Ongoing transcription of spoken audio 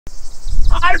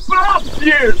I bluffed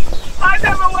you! I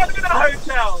never went in a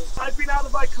hotel! I've been out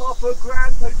of my car for a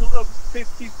grand total of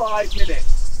 55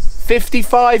 minutes.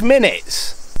 55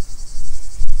 minutes?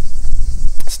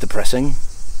 That's depressing.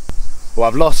 Well,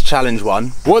 I've lost challenge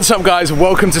 1. What's up guys,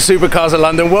 welcome to Supercars of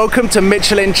London. Welcome to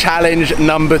Michelin Challenge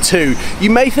No. 2. You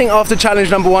may think after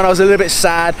challenge number 1 I was a little bit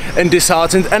sad and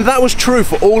disheartened, and that was true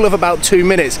for all of about 2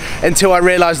 minutes until I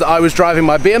realised that I was driving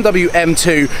my BMW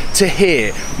M2 to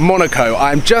here, Monaco.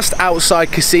 I'm just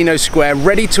outside Casino Square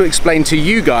ready to explain to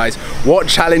you guys what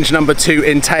challenge number 2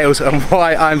 entails and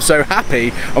why I'm so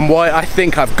happy and why I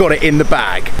think I've got it in the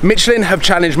bag. Michelin have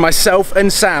challenged myself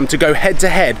and Sam to go head to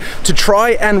head to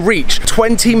try and reach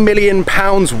 £20 million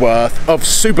worth of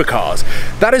supercars.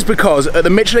 That is because at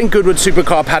the Michelin Goodwood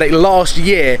Supercar Paddock last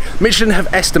year, Michelin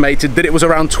have estimated that it was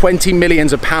around £20 million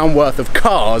worth of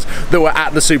cars that were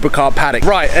at the Supercar Paddock.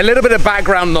 Right, a little bit of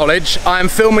background knowledge. I am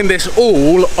filming this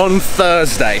all on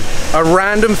Thursday, a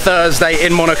random Thursday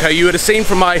in Monaco. You would have seen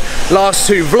from my last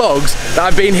 2 vlogs that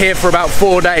I've been here for about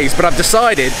 4 days, but I've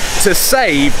decided to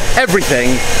save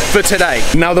everything for today.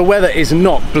 Now the weather is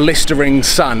not blistering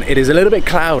sun, it is a little bit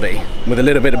cloudy with a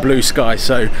little bit of blue sky,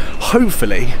 so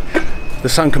hopefully the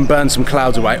sun can burn some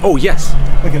clouds away. Oh yes,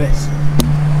 look at this.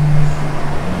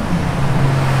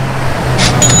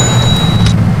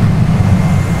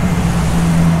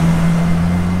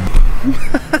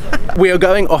 We are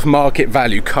going off market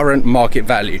value, current market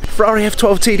value. Ferrari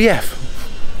F12 TDF.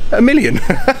 $1 million.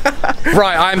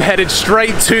 Right, I'm headed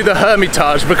straight to the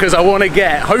Hermitage because I want to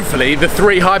get, hopefully, the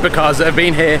 3 hypercars that have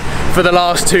been here for the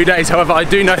last 2 days. However, I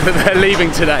do know that they're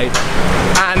leaving today.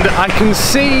 And I can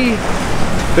see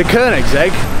the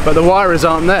Koenigsegg, but the wires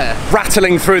aren't there.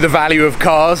 Rattling through the value of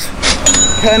cars.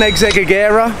 Koenigsegg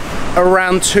Agera,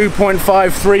 around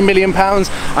 £2.53 million.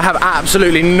 I have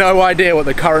absolutely no idea what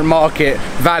the current market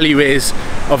value is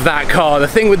of that car. The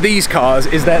thing with these cars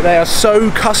is that they are so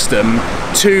custom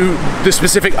to the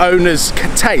specific owner's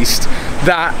taste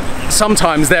that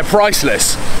sometimes they're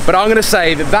priceless. But I'm gonna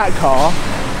say that that car,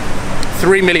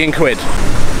 £3 million.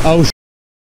 Oh,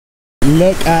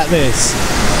 look at this.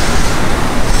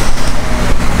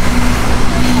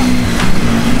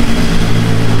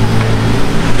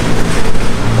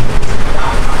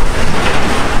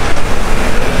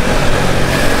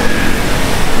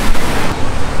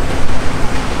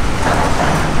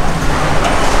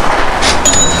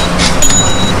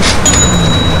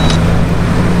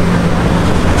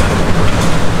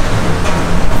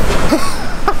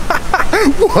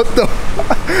 What the?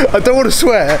 I don't want to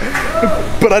swear,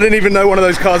 but I didn't even know one of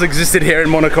those cars existed here in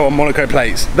Monaco on Monaco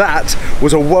plates. That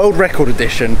was a world record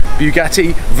edition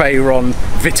Bugatti Veyron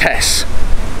Vitesse.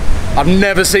 I've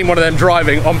never seen one of them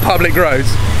driving on public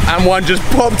roads, and one just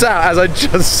popped out as I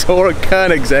just saw a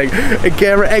Koenigsegg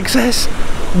Agera XS.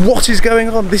 What is going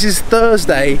on? This is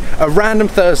Thursday, a random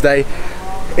Thursday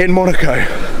in Monaco.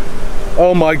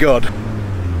 Oh my God.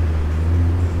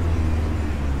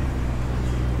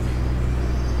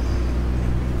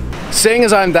 Seeing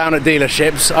as I'm down at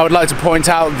dealerships, I would like to point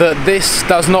out that this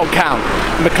does not count.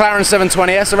 McLaren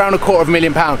 720S, around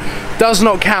 £250,000, does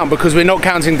not count because we're not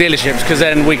counting dealerships, because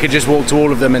then we could just walk to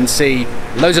all of them and see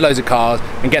loads of cars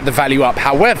and get the value up.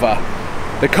 However,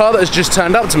 the car that has just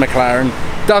turned up to McLaren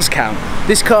does count.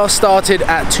 This car started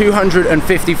at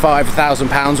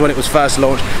 £255,000 when it was first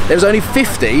launched. There was only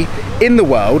 50 in the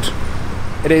world.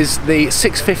 It is the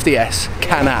 650S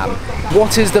Can-Am.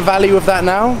 What is the value of that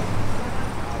now?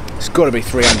 It's got to be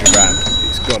 300 grand.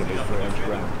 It's got to be 300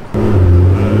 grand.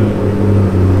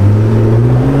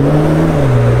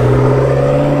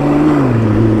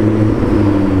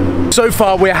 So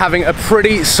far we're having a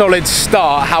pretty solid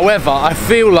start. However, I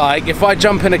feel like if I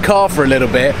jump in a car for a little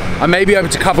bit, I may be able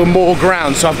to cover more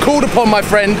ground. So I've called upon my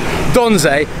friend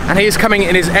Donze, and he is coming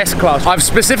in his S-Class. I've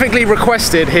specifically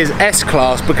requested his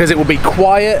S-Class because it will be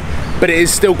quiet, but it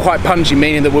is still quite punchy,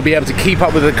 meaning that we'll be able to keep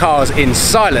up with the cars in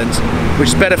silence, which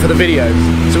is better for the videos.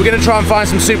 So we're gonna try and find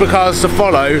some supercars to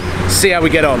follow, see how we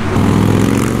get on.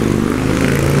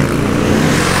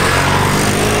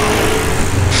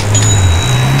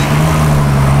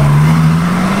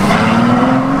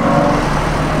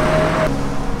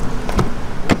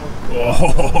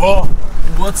 Oh,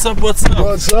 what's up, what's up?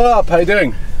 What's up? How you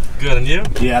doing? Good, and you?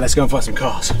 Yeah, let's go and find some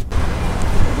cars.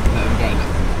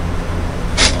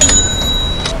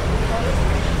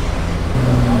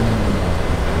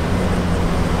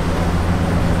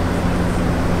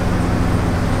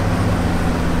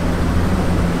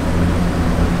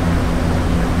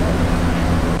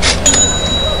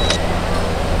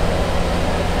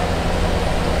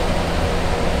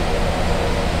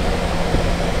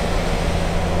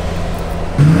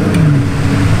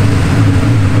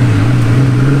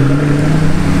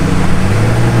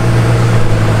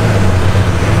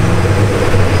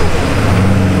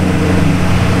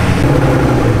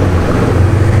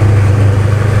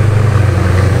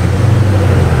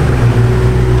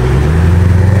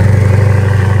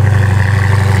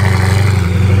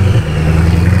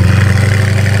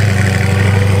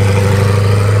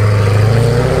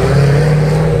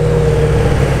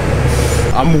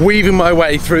 I'm weaving my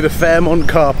way through the Fairmont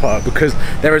car park because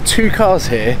there are two cars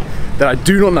here that I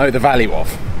do not know the value of.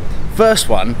 First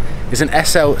one is an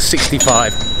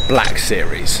SL65 Black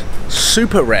Series.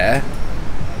 Super rare,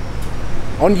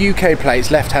 on UK plates,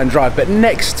 left-hand drive, but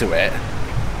next to it,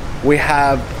 we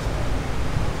have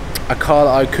a car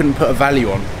that I couldn't put a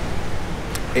value on.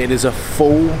 It is a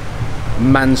full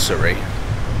Mansory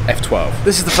F12.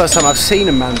 This is the first time I've seen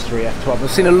a Mansory F12.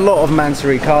 I've seen a lot of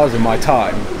Mansory cars in my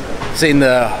time. I've seen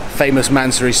the famous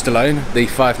Mansory Stallone, the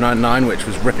 599, which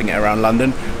was ripping it around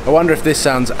London. I wonder if this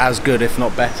sounds as good, if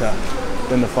not better,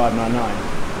 than the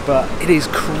 599. But it is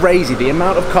crazy, the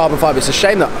amount of carbon fibre. It's a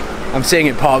shame that I'm seeing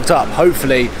it parked up.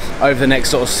 Hopefully, over the next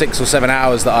sort of 6 or 7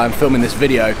 hours that I'm filming this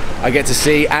video, I get to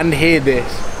see and hear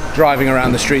this driving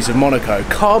around the streets of Monaco.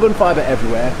 Carbon fibre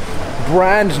everywhere.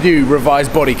 Brand new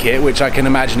revised body kit, which I can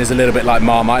imagine is a little bit like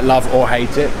Marmite, love or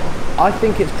hate it. I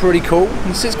think it's pretty cool.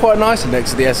 It sits quite nicely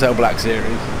next to the SL Black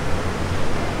Series.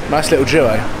 Nice little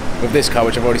duo with this car,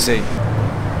 which I've already seen.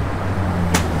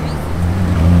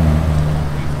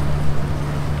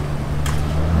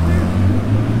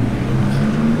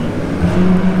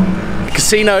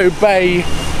 Casino Bay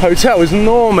Hotel is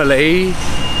normally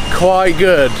quite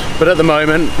good, but at the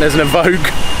moment there's an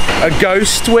Evoque, a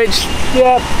Ghost, which,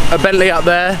 yeah, a Bentley up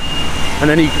there, and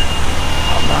then you,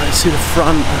 oh, I see the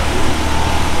front.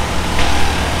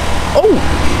 Oh,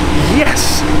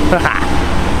 yes!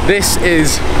 This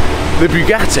is the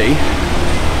Bugatti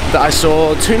that I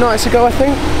saw 2 nights ago, I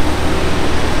think.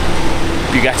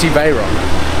 Bugatti Veyron.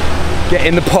 Get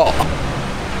in the pot.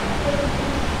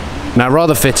 Now,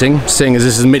 rather fitting, seeing as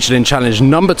this is Michelin Challenge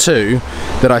number 2,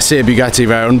 that I see a Bugatti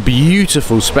Veyron.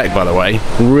 Beautiful spec, by the way,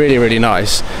 really, really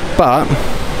nice. But,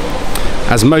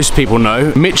 as most people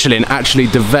know, Michelin actually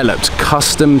developed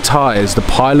custom tyres, the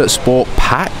Pilot Sport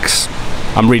Packs.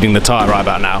 I'm reading the tyre right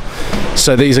about now.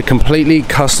 So these are completely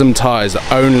custom tyres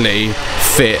that only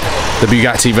fit the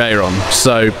Bugatti Veyron.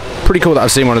 So, pretty cool that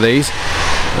I've seen one of these.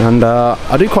 And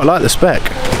I do quite like the spec.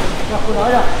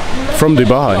 From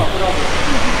Dubai.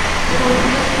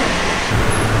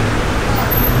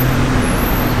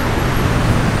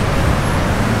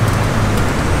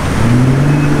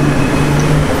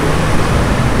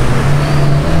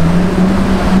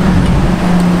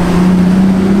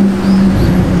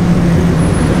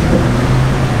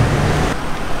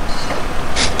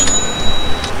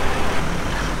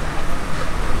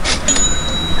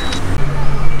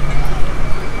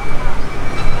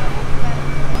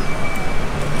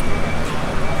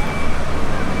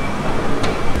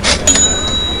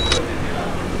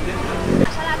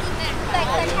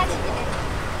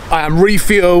 I am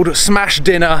refueled, smashed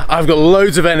dinner, I've got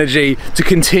loads of energy to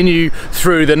continue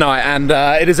through the night, and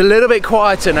it is a little bit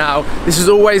quieter now. This is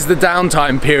always the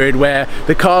downtime period where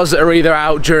the cars that are either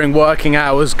out during working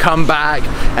hours come back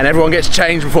and everyone gets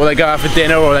changed before they go out for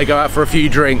dinner or they go out for a few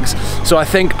drinks. So I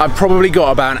think I've probably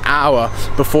got about an hour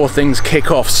before things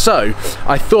kick off. So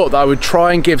I thought that I would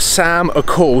try and give Sam a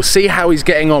call, see how he's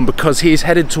getting on, because he's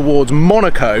headed towards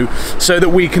Monaco so that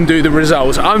we can do the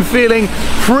results. I'm feeling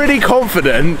pretty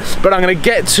confident, but I'm going to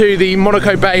get to the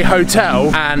Monaco Bay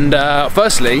Hotel and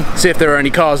firstly, see if there are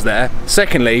any cars there.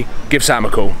 Secondly, give Sam a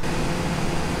call.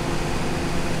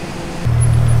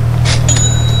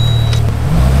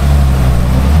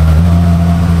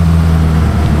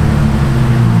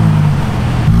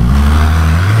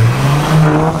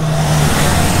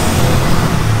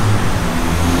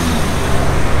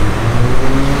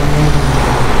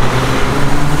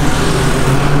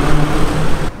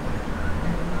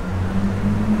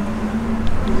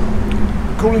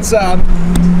 Calling Sam.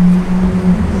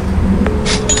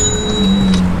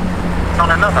 On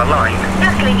another line.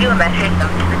 Just leave you a message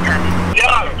after the tone.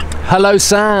 Yo! Hello,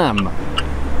 Sam.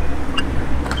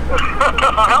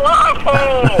 Hello,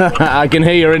 Paul! I can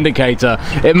hear your indicator.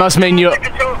 It must mean you're...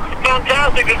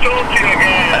 Fantastic to talk to you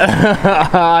again.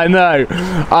 I know.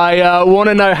 I want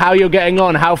to know how you're getting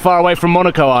on. How far away from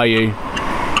Monaco are you?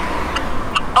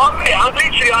 I'm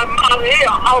here.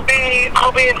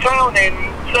 I'll be in town in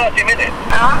 30 minutes.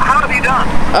 How have you done?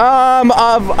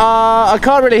 I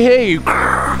can't really hear you.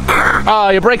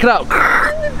 You're breaking up.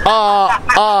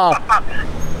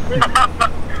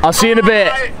 I'll see you in a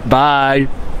bit. Bye.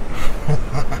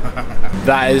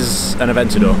 That is an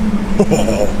Aventador.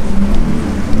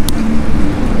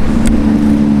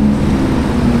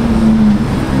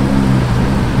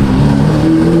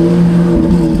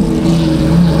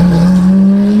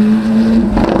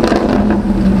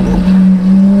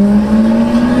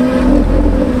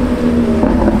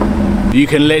 You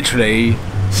can literally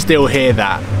still hear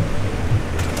that.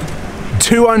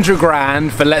 200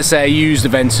 grand for, let's say, a used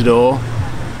Aventador,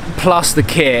 plus the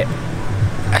kit,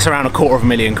 That's around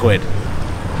 £250,000.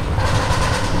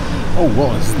 Oh, what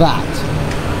was that?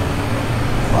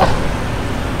 Oh.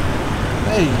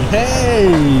 Hey,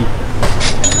 hey!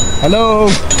 Hello!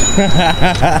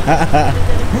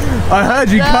 I heard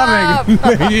you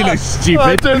coming! You look stupid.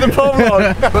 I'm doing the pole log.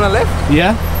 Want a lift?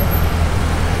 Yeah?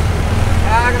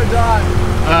 I'm gonna die.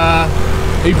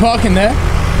 Are you parking there?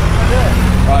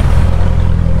 Right.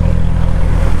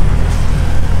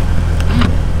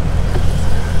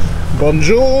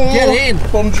 Bonjour! Get in!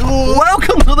 Bonjour!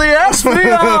 Welcome to the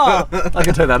SVR! I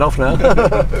can take that off now.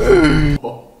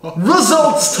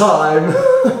 Results time!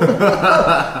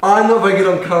 I'm not very good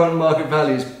on current market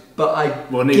values, but I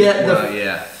get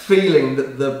the feeling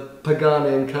that the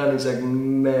Pagani and Koenigsegg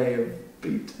may have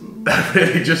beaten.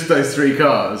 Really, just those 3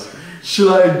 cars? Should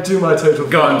I do my total?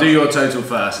 Go on, do your total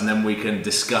first, and then we can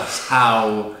discuss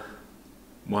why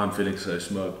I'm feeling so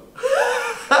smug.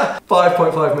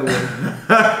 5.5 million.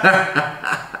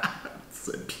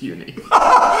 So puny.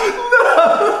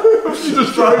 No! You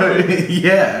destroyed me.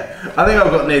 Yeah. I think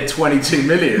I've got near 22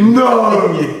 million.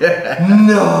 No! Yeah.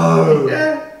 No!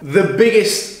 Yeah. The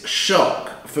biggest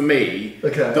shock for me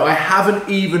that I haven't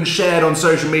even shared on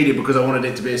social media because I wanted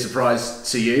it to be a surprise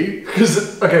to you.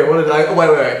 Because, okay, what did I...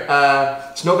 Wait.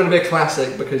 It's not going to be a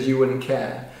classic because you wouldn't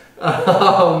care.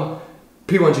 P1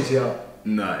 GTR.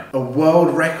 No. A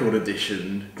world record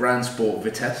edition Grand Sport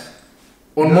Vitesse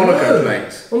on Monaco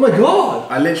plates. Oh my god!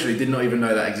 I literally did not even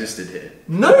know that existed here.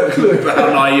 No clue! But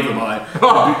how naive am I?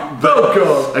 Oh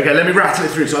god! Okay, let me rattle it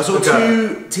through. So I saw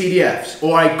 2 TDFs,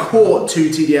 or I caught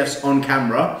 2 TDFs on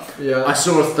camera. Yeah. I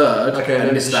saw a third. Okay,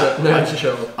 and missed that.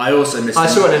 I also missed. I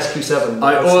saw an SQ7.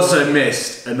 I also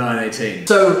missed a 918.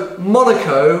 So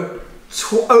Monaco,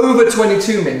 over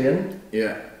 22 million.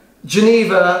 Yeah.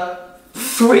 Geneva.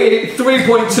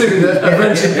 3.2 that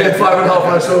eventually did 5.5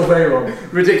 when I saw Veyron.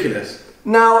 Ridiculous.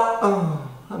 Now,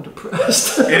 I'm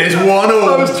depressed. It is 1-1.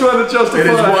 I was trying to justify it.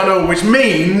 It is 1-1, which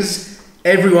means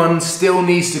everyone still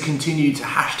needs to continue to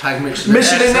hashtag Michelin.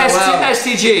 Michelin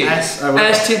STG.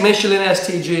 Michelin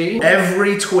STG.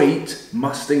 Every tweet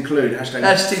must include hashtag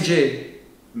STG.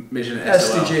 Michelin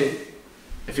STG.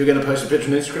 If you're going to post a picture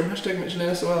on Instagram, hashtag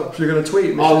Michelin SOL. If you're going to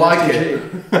tweet, I'll like it.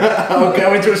 I'll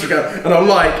go into Instagram and I'll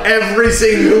like every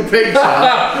single picture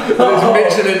that is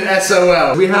Michelin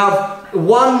SOL. We have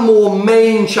one more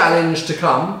main challenge to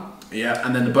come. Yeah,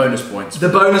 and then the bonus points. The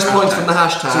bonus points from the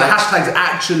hashtag. So the hashtags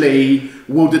actually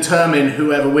will determine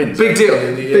whoever wins. Big deal.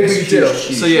 Big deal.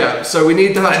 So yeah, so we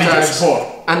need the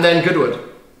hashtags. And then Goodwood.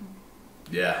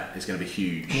 Yeah, it's going to be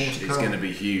huge. It's going to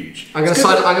be huge. I'm going to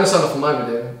sign off for my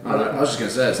video. I was just going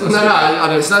to say it's nice. I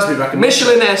don't. It's nice to be back in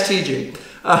Michelin STG.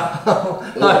 I hope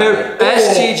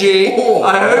STG.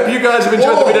 I hope you guys have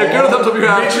enjoyed the video. Give it a thumbs up if you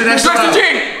have. Michelin STG.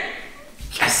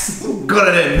 Yes, got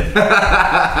it in.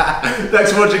 Thanks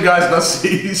for watching, guys, and I'll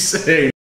see you soon.